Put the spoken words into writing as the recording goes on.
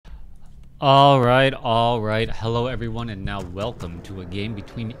Alright. Hello everyone, and now welcome to a game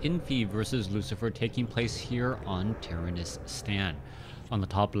between Infi versus Lucifer taking place here on Tyrannistan. On the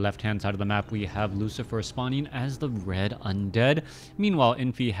top left-hand side of the map, we have Lucifer spawning as the red undead. Meanwhile,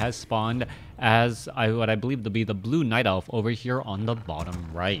 Infi has spawned as what I believe to be the blue night elf over here on the bottom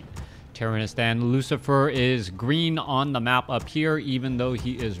right. Tyrannistan, Lucifer is green on the map up here, even though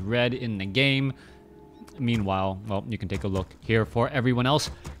he is red in the game. Meanwhile, well, you can take a look here for everyone else.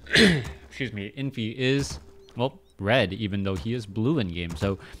 Excuse me, Infi is, well, red, even though he is blue in game.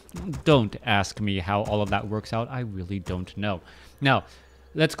 So don't ask me how all of that works out. I really don't know. Now,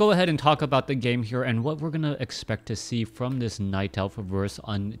 let's go ahead and talk about the game here and what we're going to expect to see from this Night Elf versus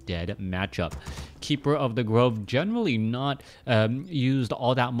Undead matchup. Keeper of the Grove generally not used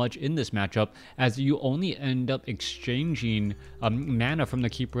all that much in this matchup, as you only end up exchanging mana from the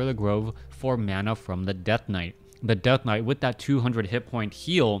Keeper of the Grove for mana from the Death Knight. The Death Knight, with that 200 hit point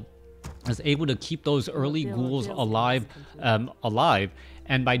heal, is able to keep those early ghouls alive,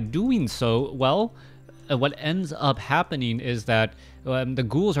 and by doing so, well, what ends up happening is that the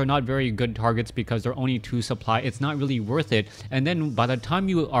ghouls are not very good targets because they're only 2 supply. It's not really worth it. And then by the time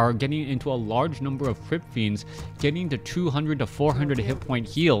you are getting into a large number of Crypt Fiends, getting to 200 to 400 hit point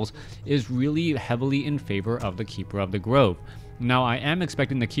heals is really heavily in favor of the Keeper of the Grove. Now, I am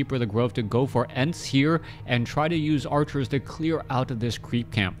expecting the Keeper of the Grove to go for Ents here and try to use archers to clear out of this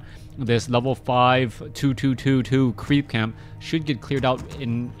creep camp. This level 5 2222 creep camp should get cleared out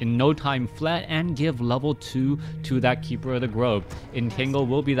in no time flat and give level 2 to that Keeper of the Grove. Entangle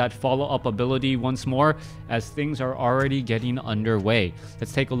will be that follow-up ability once more, as things are already getting underway.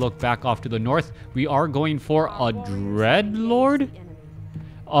 Let's take a look back off to the north. We are going for a Dreadlord.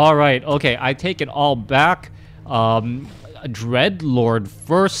 Alright, okay, I take it all back. Dreadlord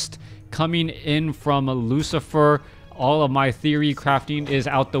first, coming in from Lucifer. All of my theory crafting is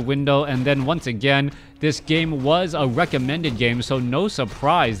out the window, and then once again, this game was a recommended game, so no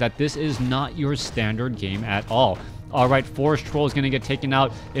surprise that this is not your standard game at all. Alright, Forest Troll is going to get taken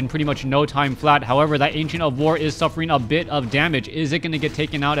out in pretty much no time flat. However, that Ancient of War is suffering a bit of damage. Is it going to get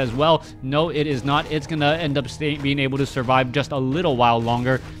taken out as well? No, it is not. It's going to end up being able to survive just a little while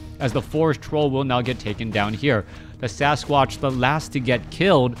longer, as the Forest Troll will now get taken down here. The Sasquatch, the last to get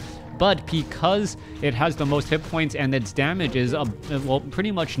killed, but because it has the most hit points and its damage is, well,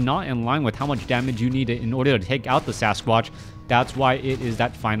 pretty much not in line with how much damage you need in order to take out the Sasquatch, that's why it is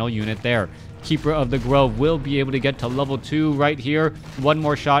that final unit there. Keeper of the Grove will be able to get to level 2 right here. One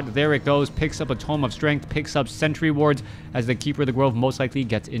more shot, there it goes, picks up a Tome of Strength, picks up Sentry Wards, as the Keeper of the Grove most likely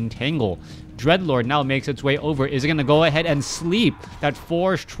gets Entangle. Dreadlord now makes its way over. Is it going to go ahead and sleep? That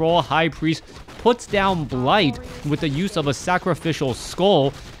Forest Troll High Priest puts down Blight with the use of a Sacrificial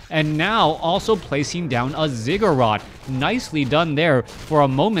Skull, and now also placing down a Ziggurat. Nicely done there. For a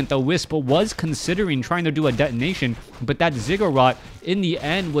moment, the Wisp was considering trying to do a detonation, but that Ziggurat in the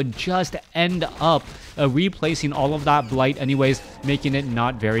end would just end up replacing all of that Blight anyways, making it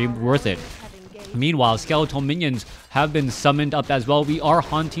not very worth it. Meanwhile, skeletal minions have been summoned up as well. We are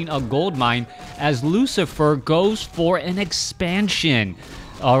haunting a gold mine as Lucifer goes for an expansion.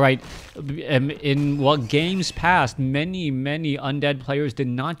 Alright, in what games past, many Undead players did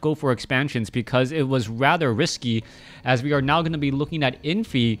not go for expansions because it was rather risky, as we are now going to be looking at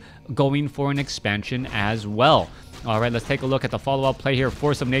Infi going for an expansion as well. Alright, let's take a look at the follow-up play here.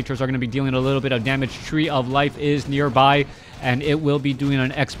 Force of Natures are going to be dealing a little bit of damage. Tree of Life is nearby, and it will be doing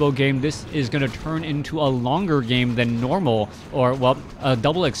an expo game. This is going to turn into a longer game than normal, or, well, a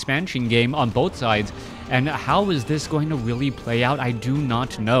double expansion game on both sides. And how is this going to really play out? I do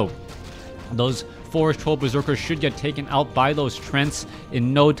not know. Those Forest Troll Berserkers should get taken out by those Trents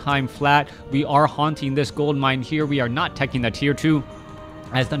in no time flat. We are haunting this gold mine here. We are not taking the tier 2,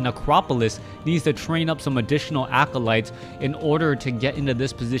 as the Necropolis needs to train up some additional acolytes in order to get into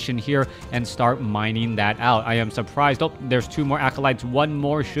this position here and start mining that out. I am surprised. Oh, there's 2 more acolytes. 1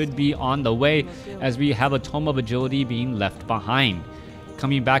 more should be on the way, as we have a Tome of Agility being left behind.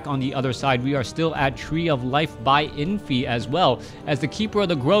 Coming back on the other side, we are still at Tree of Life by Infi as well, as the Keeper of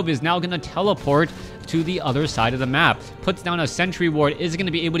the Grove is now going to teleport to the other side of the map. Puts down a Sentry Ward, is going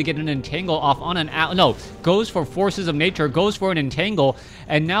to be able to get an Entangle off on an... No, goes for Forces of Nature, goes for an Entangle,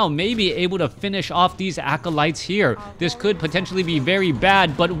 and now maybe able to finish off these acolytes here. This could potentially be very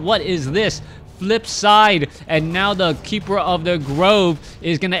bad, but what is this? Flip side, and now the Keeper of the Grove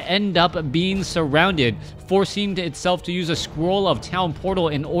is going to end up being surrounded, forcing itself to use a Scroll of Town Portal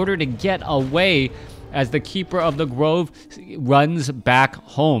in order to get away. as the Keeper of the Grove runs back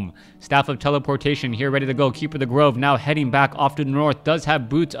home. Staff of Teleportation here, ready to go. Keeper of the Grove now heading back off to the north. Does have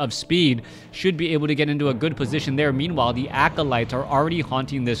Boots of Speed. Should be able to get into a good position there. Meanwhile, the Acolytes are already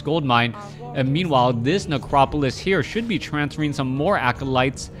haunting this gold mine. And meanwhile, this Necropolis here should be transferring some more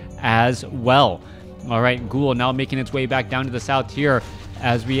Acolytes as well. All right, Ghoul now making its way back down to the south here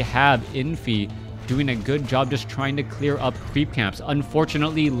as we have Infi doing a good job just trying to clear up creep camps.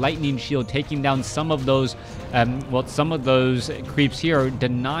 Unfortunately, Lightning Shield taking down some of those creeps here,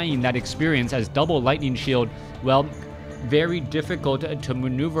 denying that experience as double Lightning Shield, well, very difficult to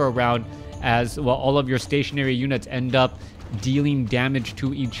maneuver around as, well, all of your stationary units end up dealing damage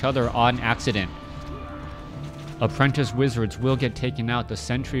to each other on accident. Apprentice Wizards will get taken out. The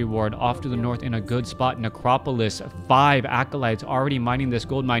Sentry Ward off to the north in a good spot. Necropolis, 5 Acolytes already mining this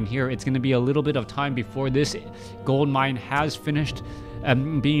gold mine here. It's going to be a little bit of time before this gold mine has finished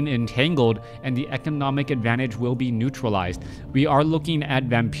being entangled and the economic advantage will be neutralized. We are looking at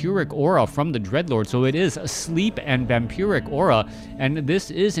Vampiric Aura from the Dreadlord, so it is Sleep and Vampiric Aura, and this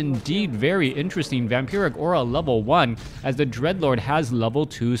is indeed very interesting. Vampiric Aura level 1 as the Dreadlord has level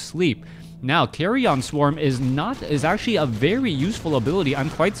 2 Sleep. Now, Carrion Swarm is actually a very useful ability.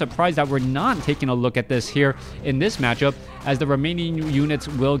 I'm quite surprised that we're not taking a look at this here in this matchup, as the remaining units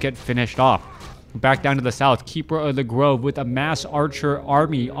will get finished off. Back down to the south, Keeper of the Grove with a mass archer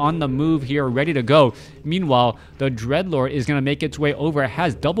army on the move here, ready to go. Meanwhile, the Dreadlord is going to make its way over. It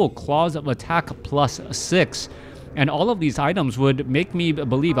has double claws of attack +6. And all of these items would make me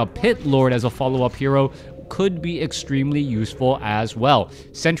believe a Pit Lord as a follow-up hero could be extremely useful as well.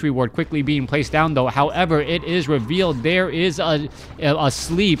 Sentry Ward quickly being placed down though. However, it is revealed there is a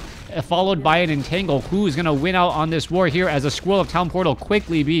Sleep followed by an Entangle. Who's going to win out on this war here as a Scroll of Town Portal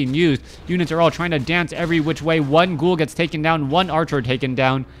quickly being used. Units are all trying to dance every which way. One Ghoul gets taken down, one Archer taken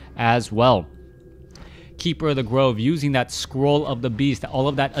down as well. Keeper of the Grove using that Scroll of the Beast, all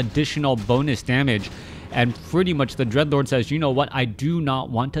of that additional bonus damage. And pretty much the Dreadlord says, you know what, I do not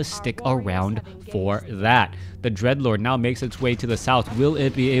want to stick around for that. The Dreadlord now makes its way to the south. Will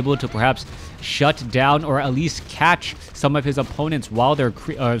it be able to perhaps shut down or at least catch some of his opponents while they're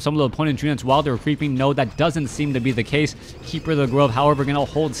some of the opponent's units while they're creeping? No, that doesn't seem to be the case. Keeper of the Grove, however, going to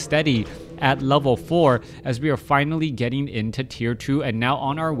hold steady at level 4 as we are finally getting into tier 2 and now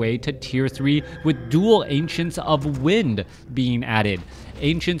on our way to tier 3 with dual Ancients of Wind being added.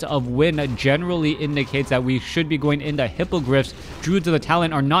 Ancients of Wind generally indicates that we should be going into Hippogriffs. Druids of the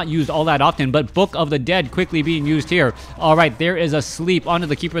Talent are not used all that often, but Book of the Dead quickly being used here. All right, there is a Sleep onto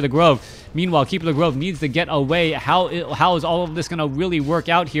the Keeper of the Grove. Meanwhile, Keeper of the Grove needs to get away. How is all of this going to really work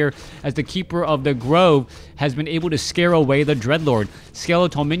out here as the Keeper of the Grove has been able to scare away the Dreadlord?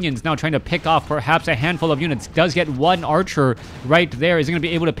 Skeletal Minions now trying to pick off perhaps a handful of units. Does get one Archer right there. Is he going to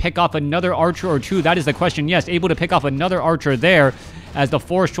be able to pick off another Archer or two? That is the question. Yes, able to pick off another Archer there as the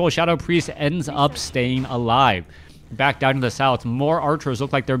Forest Troll Shadow Priest ends up staying alive. Back down to the south, more Archers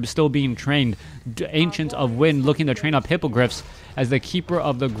look like they're still being trained. Ancients of Wind looking to train up Hippogriffs as the Keeper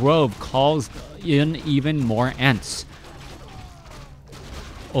of the Grove calls in even more Ents.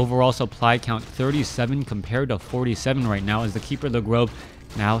 Overall supply count 37 compared to 47 right now as the Keeper of the Grove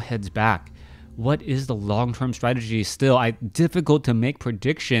now heads back. What is the long-term strategy still? Difficult to make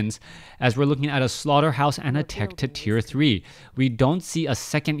predictions as we're looking at a Slaughterhouse and a tech to tier 3. We don't see a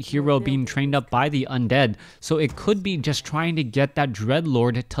second hero being trained up by the Undead, so it could be just trying to get that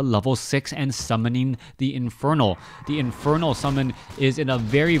Dreadlord to level 6 and summoning the Infernal. The Infernal summon is in a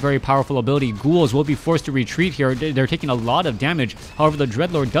very, very powerful ability. Ghouls will be forced to retreat here. They're taking a lot of damage. However, the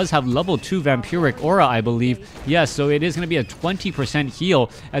Dreadlord does have level 2 Vampiric Aura, I believe. Yes, so it is going to be a 20% heal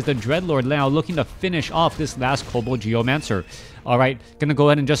as the Dreadlord now looking to finish off this last Kobold Geomancer. All right, gonna go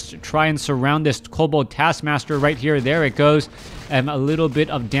ahead and just try and surround this Kobold Taskmaster right here. There it goes. And a little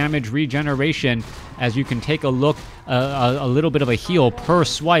bit of damage regeneration as you can take a look, a little bit of a heal per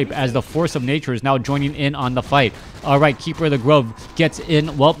swipe as the Force of Nature is now joining in on the fight. All right, Keeper of the Grove gets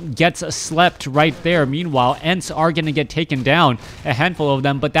in, well, gets slept right there. Meanwhile, Ents are going to get taken down, a handful of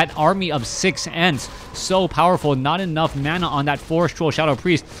them, but that army of 6 Ents, so powerful, not enough mana on that Forest Troll Shadow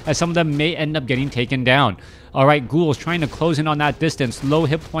Priest, as some of them may end up getting taken down. All right, Ghouls trying to close in on that distance. Low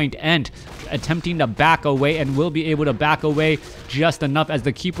hit point Ent attempting to back away and will be able to back away just enough as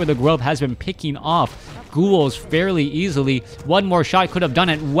the Keeper of the Grove has been picking off Ghouls fairly easily. One more shot could have done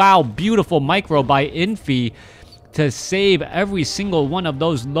it. Wow, beautiful micro by Infi to save every single one of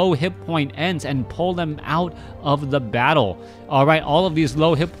those low hit point ends and pull them out of the battle. All right, all of these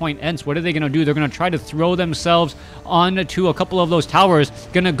low hit point ends, what are they going to do? They're going to try to throw themselves onto a couple of those towers,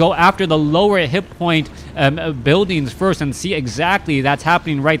 going to go after the lower hit point buildings first, and see exactly that's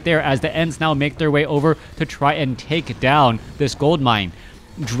happening right there as the ends now make their way over to try and take down this gold mine.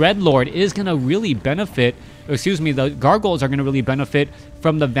 Dreadlord is going to really benefit, the gargoyles are going to really benefit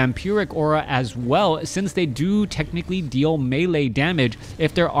from the vampiric aura as well, since they do technically deal melee damage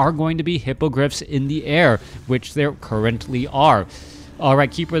if there are going to be hippogriffs in the air, which there currently are.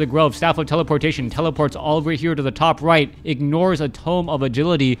 Alright, Keeper of the Grove, Staff of Teleportation, teleports all over here to the top right, ignores a Tome of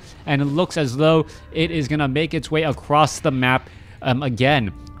Agility, and it looks as though it is going to make its way across the map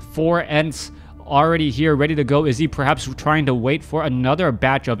again. 4 Ents already here, ready to go. Is he perhaps trying to wait for another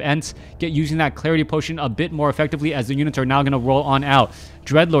batch of Ents, using that Clarity Potion a bit more effectively as the units are now going to roll on out.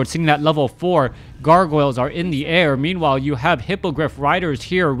 Dreadlord sitting at level 4. Gargoyles are in the air. Meanwhile, you have Hippogriff Riders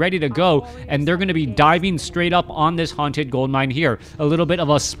here ready to go, and they're going to be diving straight up on this haunted gold mine here. A little bit of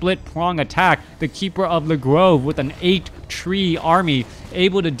a split prong attack. The Keeper of the Grove with an 8-tree army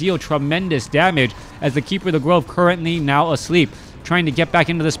able to deal tremendous damage as the Keeper of the Grove currently now asleep. Trying to get back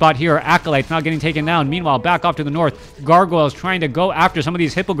into the spot here. Acolytes not getting taken down. Meanwhile, back off to the north, Gargoyles trying to go after some of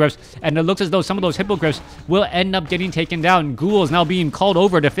these hippogriffs, and it looks as though some of those hippogriffs will end up getting taken down. Ghouls now being called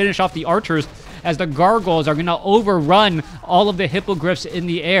over to finish off the archers as the gargoyles are going to overrun all of the hippogriffs in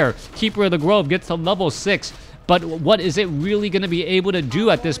the air. Keeper of the Grove gets to level 6, but what is it really going to be able to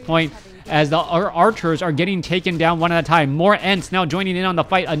do at this point as the archers are getting taken down one at a time? More Ents now joining in on the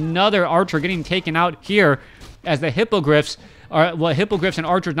fight. Another archer getting taken out here as the hippogriffs hippogriffs and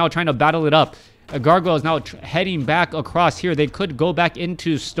archers now trying to battle it up. A gargoyle is now heading back across here. They could go back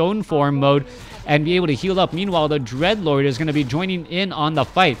into stone form mode and be able to heal up. Meanwhile, the Dreadlord is going to be joining in on the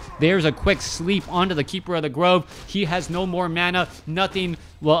fight. There's a quick sleep onto the Keeper of the Grove. He has no more mana, nothing.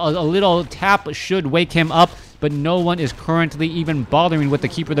 Well, a little tap should wake him up, but no one is currently even bothering with the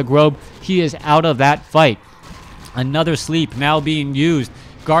Keeper of the Grove. He is out of that fight. Another sleep now being used.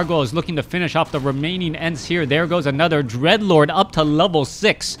 Gargoyle is looking to finish off the remaining Ents here. There goes another Dreadlord up to level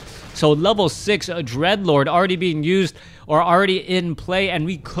 6. So level 6 Dreadlord already being used or already in play, and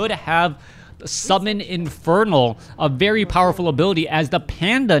we could have Summon Infernal, a very powerful ability, as the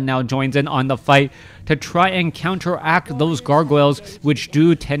Panda now joins in on the fight to try and counteract those gargoyles, which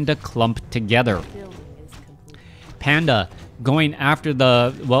do tend to clump together. Panda going after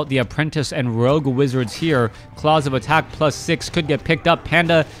the apprentice and rogue wizards here. Claws of attack +6 could get picked up.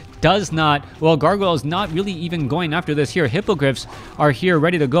 Panda does not. Well, Gargoyle's not really even going after this here. Hippogriffs are here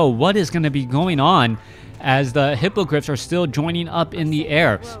ready to go. What is going to be going on as the hippogriffs are still joining up in the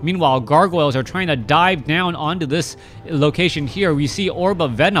air? Meanwhile, gargoyles are trying to dive down onto this location here. We see Orb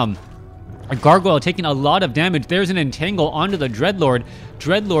of Venom. A gargoyle taking a lot of damage. There's an entangle onto the Dreadlord.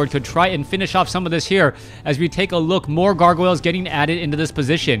 Dreadlord could try and finish off some of this here. As we take a look, more gargoyles getting added into this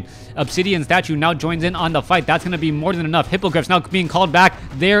position. Obsidian Statue now joins in on the fight. That's going to be more than enough. Hippogriffs now being called back.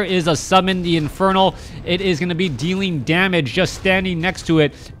 There is a Summon the Infernal. It is going to be dealing damage just standing next to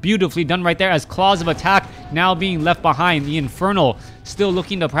it. Beautifully done right there as Claws of Attack now being left behind. The Infernal still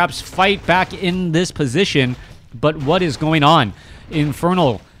looking to perhaps fight back in this position. But what is going on?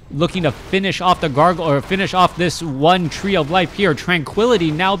 Infernal looking to finish off the gargoyle, or finish off this one Tree of Life here. Tranquility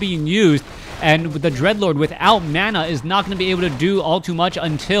now being used, and the Dreadlord without mana is not going to be able to do all too much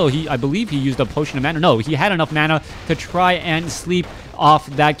until I believe he used a potion of mana. No, he had enough mana to try and sleep off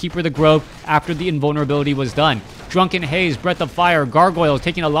that Keeper of the Grove after the invulnerability was done. Drunken Haze, Breath of Fire, Gargoyles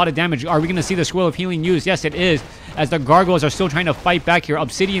taking a lot of damage. Are we going to see the Scroll of Healing used? Yes, it is, as the Gargoyles are still trying to fight back here.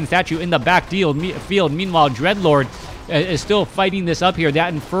 Obsidian Statue in the back field. Meanwhile, Dreadlord is still fighting this up here.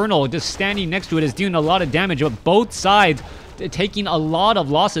 That Infernal just standing next to it is doing a lot of damage, but both sides taking a lot of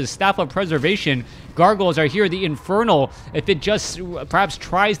losses. Staff of Preservation. Gargoyles are here. The Infernal, if it just perhaps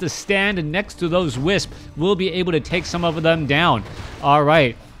tries to stand next to those wisps, will be able to take some of them down. All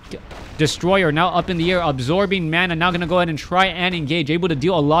right. Destroyer now up in the air, absorbing mana, now going to go ahead and try and engage, able to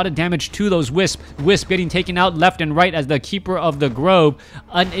deal a lot of damage to those wisps. Wisp getting taken out left and right as the Keeper of the Grove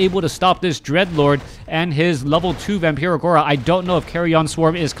unable to stop this Dreadlord and his level 2 Vampiric Aura. I don't know if Carrion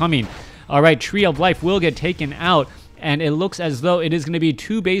Swarm is coming. All right, Tree of Life will get taken out, and it looks as though it is going to be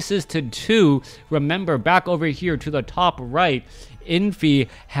 2 bases to 2. Remember, back over here to the top right, Infi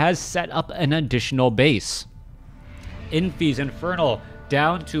has set up an additional base. Infi's Infernal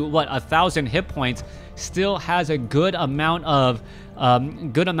down to 1,000 hit points, still has a good amount of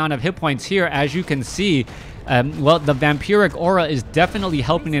hit points here. As you can see, well, the vampiric aura is definitely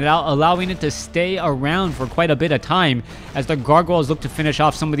helping it out, allowing it to stay around for quite a bit of time as the gargoyles look to finish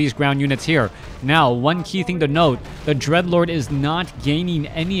off some of these ground units here. Now, one key thing to note, the Dreadlord is not gaining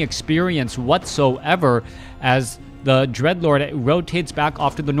any experience whatsoever as the Dreadlord rotates back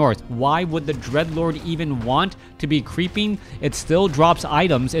off to the north. Why would the Dreadlord even want to be creeping? It still drops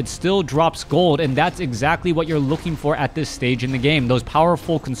items, it still drops gold, and that's exactly what you're looking for at this stage in the game. Those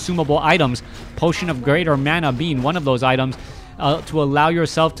powerful consumable items, Potion of Greater Mana being one of those items, to allow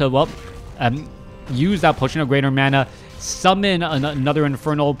yourself to, well, use that Potion of Greater Mana, summon another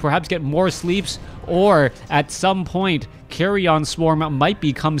Infernal, perhaps get more sleeps, or at some point, Carrion Swarm might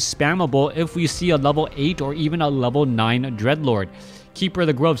become spammable if we see a level 8 or even a level 9 Dreadlord. Keeper of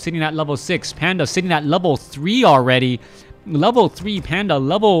the Grove sitting at level 6, Panda sitting at level 3 already. Level 3 Panda,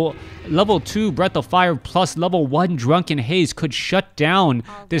 level 2 Breath of Fire plus level 1 Drunken Haze could shut down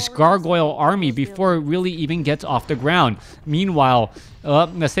this gargoyle army before it really even gets off the ground. Meanwhile,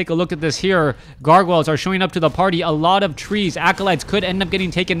 let's take a look at this here. Gargoyles are showing up to the party. A lot of trees. Acolytes could end up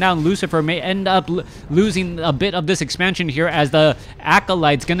getting taken down. Lucifer may end up losing a bit of this expansion here as the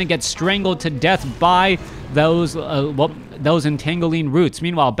Acolyte's gonna get strangled to death by those those entangling roots.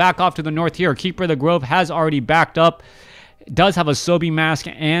 Meanwhile, back off to the north here. Keeper of the Grove has already backed up. Does have a Sobi Mask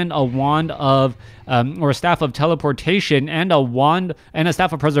and a Wand of, or a Staff of Teleportation and a Wand and a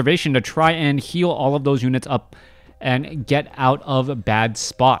Staff of Preservation to try and heal all of those units up and get out of bad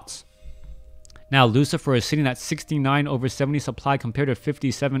spots. Now, Lucifer is sitting at 69 over 70 supply compared to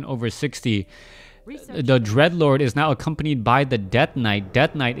 57 over 60. The Dreadlord is now accompanied by the Death Knight.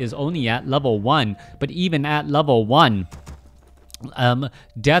 Death Knight is only at level 1, but even at level 1,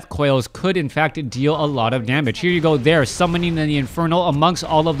 Death Coils could in fact deal a lot of damage. Here you go there, summoning the Infernal amongst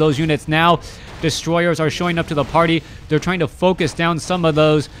all of those units now. Destroyers are showing up to the party. They're trying to focus down some of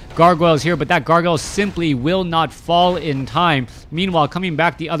those gargoyles here, but that gargoyle simply will not fall in time. Meanwhile, coming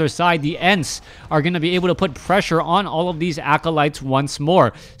back the other side, the Ents are going to be able to put pressure on all of these acolytes once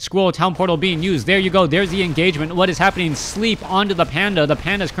more. Scroll Town Portal being used. There you go. There's the engagement. What is happening? Sleep onto the Panda. The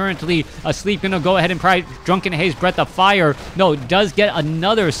Panda is currently asleep. Going to go ahead and try Drunken Haze, Breath of Fire. No, does get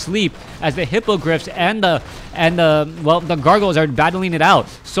another sleep as the Hippogriffs and the gargoyles are battling it out.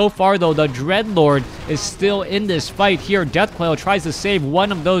 So far, though, the Dreadlord is still in this fight here. Deathcoil tries to save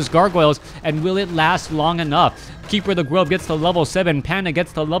one of those gargoyles, and will it last long enough? Keeper of the Grove gets to level 7, Panda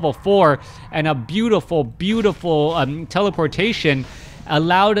gets to level 4, and a beautiful, beautiful teleportation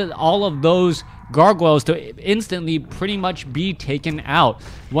allowed all of those gargoyles to instantly pretty much be taken out.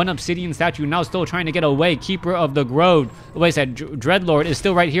 One obsidian statue now still trying to get away. Keeper of the Grove, like I said, Dreadlord is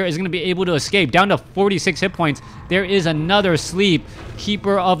still right here, is going to be able to escape. Down to 46 hit points. There is another sleep.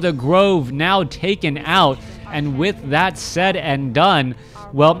 Keeper of the Grove now taken out. And with that said and done,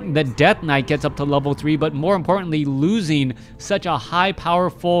 well, the Death Knight gets up to level 3, but more importantly, losing such a high,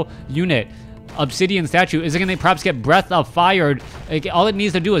 powerful unit. Obsidian statue, is it going to perhaps get Breath of Fire? All it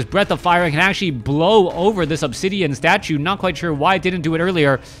needs to do is Breath of Fire. It can actually blow over this obsidian statue. Not quite sure why it didn't do it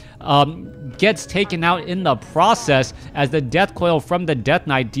earlier. Gets taken out in the process as the Death Coil from the Death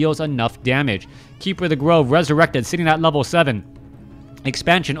Knight deals enough damage. Keeper of the Grove resurrected, sitting at level 7.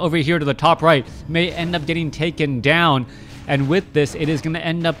 Expansion over here to the top right may end up getting taken down. And with this, it is going to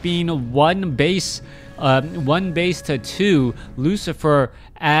end up being one base to 2. Lucifer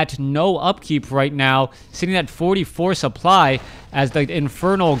at no upkeep right now, sitting at 44 supply, as the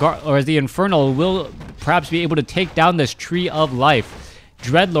Infernal will perhaps be able to take down this Tree of Life.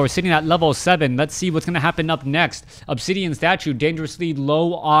 Dreadlord sitting at level 7. Let's see what's going to happen up next. Obsidian statue dangerously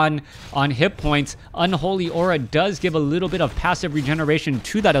low on hit points. Unholy Aura does give a little bit of passive regeneration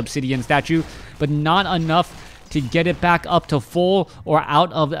to that obsidian statue, but not enough to get it back up to full or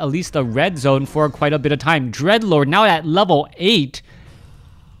out of at least the red zone for quite a bit of time. Dreadlord now at level 8.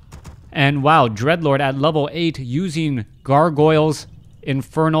 And wow, Dreadlord at level 8 using gargoyles,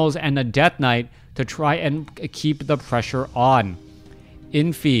 infernals, and a Death Knight to try and keep the pressure on.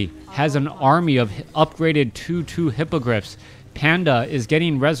 Infi has an army of upgraded 2/2 hippogriffs. Panda is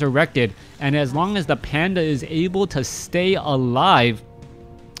getting resurrected, and as long as the Panda is able to stay alive,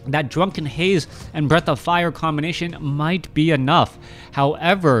 that Drunken Haze and Breath of Fire combination might be enough.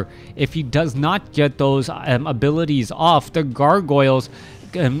 However, if he does not get those abilities off, the gargoyles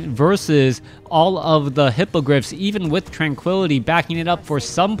versus all of the hippogriffs, even with Tranquility backing it up for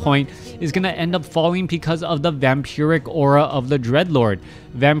some point, is going to end up falling because of the Vampiric Aura of the Dreadlord.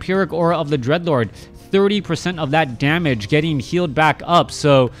 Vampiric Aura of the Dreadlord, 30% of that damage getting healed back up.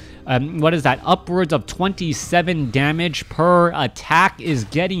 So what is that? Upwards of 27 damage per attack is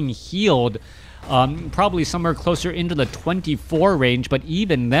getting healed. Probably somewhere closer into the 24 range, but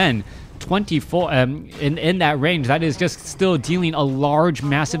even then, 24 in that range. That is just still dealing a large,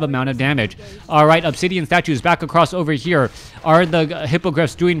 massive amount of damage. All right, Obsidian statues back across over here. Are the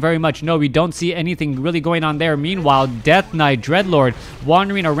hippogriffs doing very much? No, we don't see anything really going on there. Meanwhile, Death Knight, Dreadlord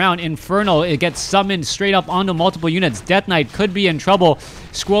wandering around. Infernal, it gets summoned straight up onto multiple units. Death Knight could be in trouble.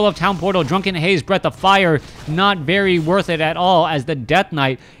 Scroll of Town Portal, Drunken Haze, Breath of Fire, not very worth it at all as the Death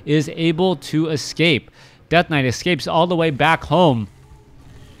Knight is able to escape. Death Knight escapes all the way back home.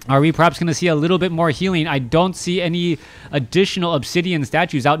 Are we perhaps going to see a little bit more healing? I don't see any additional obsidian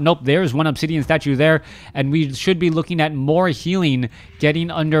statues out. Nope, there's one obsidian statue there. And we should be looking at more healing getting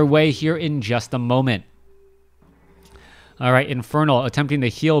underway here in just a moment. All right, Infernal attempting to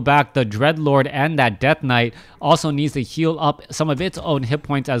heal back the Dreadlord, and that Death Knight also needs to heal up some of its own hit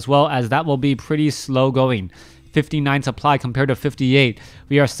points as well, as that will be pretty slow going. 59 supply compared to 58.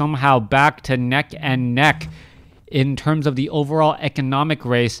 We are somehow back to neck and neck in terms of the overall economic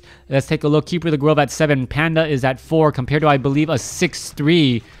race. Let's take a look. Keeper of the Grove at 7. Panda is at 4 compared to, I believe, a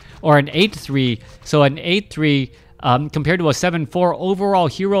 6-3 or an 8-3. So an 8-3 compared to a 7-4. Overall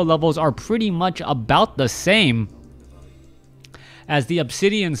hero levels are pretty much about the same, as the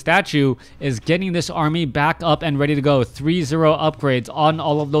Obsidian statue is getting this army back up and ready to go. 3-0 upgrades on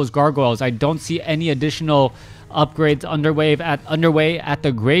all of those gargoyles. I don't see any additional upgrades underway at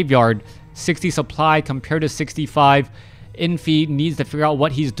the graveyard. 60 supply compared to 65. Infi needs to figure out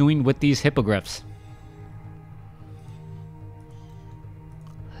what he's doing with these hippogriffs.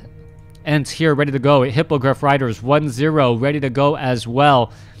 Ents here ready to go. Hippogriff riders 1-0 ready to go as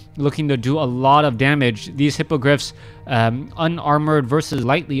well, looking to do a lot of damage. These hippogriffs unarmored versus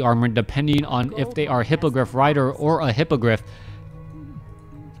lightly armored, depending on if they are hippogriff rider or a hippogriff,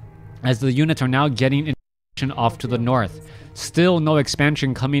 as the units are now getting in off to the north. Still no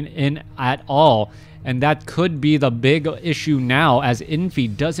expansion coming in at all, and that could be the big issue now, as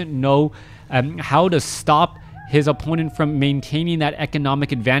Infi doesn't know how to stop his opponent from maintaining that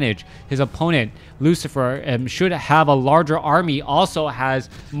economic advantage. His opponent, Lucifer, should have a larger army, also has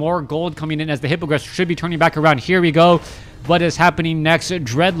more gold coming in, as the hippogriffs should be turning back around. Here we go. What is happening next?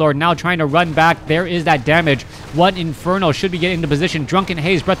 Dreadlord now trying to run back. There is that damage. One Inferno should be getting into position. Drunken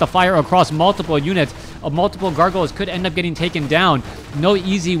Haze, Breath of Fire across multiple units. Multiple gargoyles could end up getting taken down. No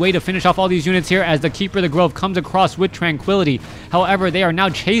easy way to finish off all these units here, as the Keeper of the Grove comes across with Tranquility. However, they are now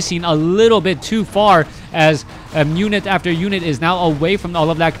chasing a little bit too far, as unit after unit is now away from all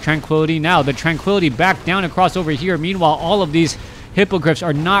of that Tranquility now. The Tranquility back down across over here. Meanwhile, all of these hippogriffs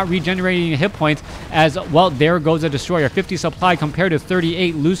are not regenerating hit points, as well. There goes a destroyer. 50 supply compared to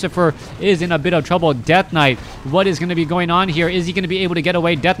 38. Lucifer is in a bit of trouble. Death Knight, what is going to be going on here? Is he going to be able to get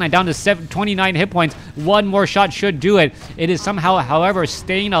away? Death Knight down to 29 hit points. One more shot should do it. It is somehow, however,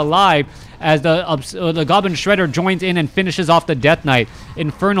 staying alive, as the Goblin Shredder joins in and finishes off the Death Knight.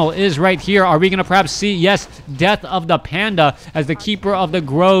 Infernal is right here. Are we going to perhaps see, yes, death of the Panda, as the Keeper of the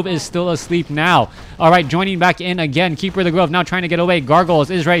Grove is still asleep now. All right, joining back in again. Keeper of the Grove now trying to get away.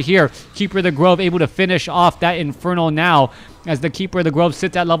 Gargoyles is right here. Keeper of the Grove able to finish off that Infernal now, as the Keeper of the Grove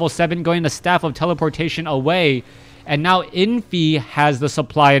sits at level 7, going to Staff of Teleportation away. And now Infi has the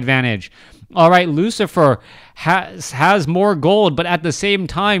supply advantage. All right, Lucifer has more gold, but at the same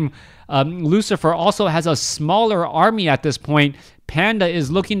time, Lucifer also has a smaller army at this point. Panda is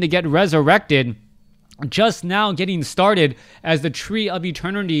looking to get resurrected, just now getting started, as the Tree of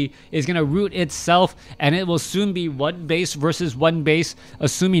Eternity is going to root itself, and it will soon be one base versus one base,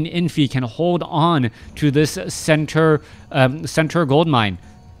 assuming Infi can hold on to this center gold mine.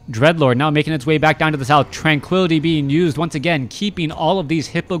 Dreadlord now making its way back down to the south. Tranquility being used once again, keeping all of these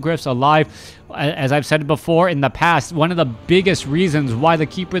hippogriffs alive. As I've said before in the past, one of the biggest reasons why the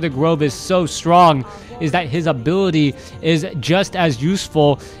Keeper of the Grove is so strong is that his ability is just as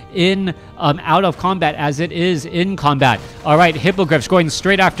useful in out of combat as it is in combat. All right, hippogriffs going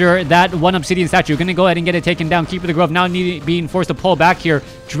straight after that one obsidian statue. Going to go ahead and get it taken down. Keeper of the Grove now being forced to pull back here.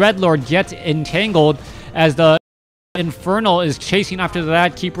 Dreadlord gets entangled, as the Infernal is chasing after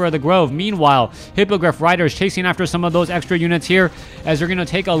that Keeper of the Grove. Meanwhile, Hippogriff Riders chasing after some of those extra units here, as they're going to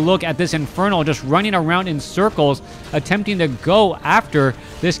take a look at this Infernal just running around in circles, attempting to go after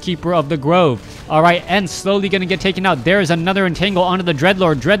this Keeper of the Grove. All right, and slowly going to get taken out. There's another entangle onto the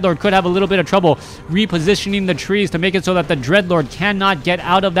Dreadlord. Dreadlord could have a little bit of trouble repositioning the trees to make it so that the Dreadlord cannot get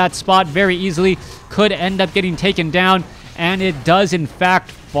out of that spot very easily. Could end up getting taken down, and it does in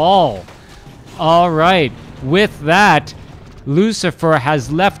fact fall. All right. With that, Lucifer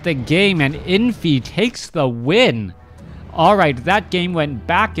has left the game, and Infi takes the win. Alright, that game went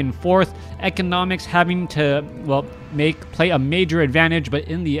back and forth, economics having to, well, play a major advantage, but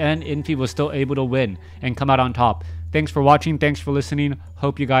in the end, Infi was still able to win and come out on top. Thanks for watching, thanks for listening,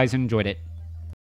 hope you guys enjoyed it.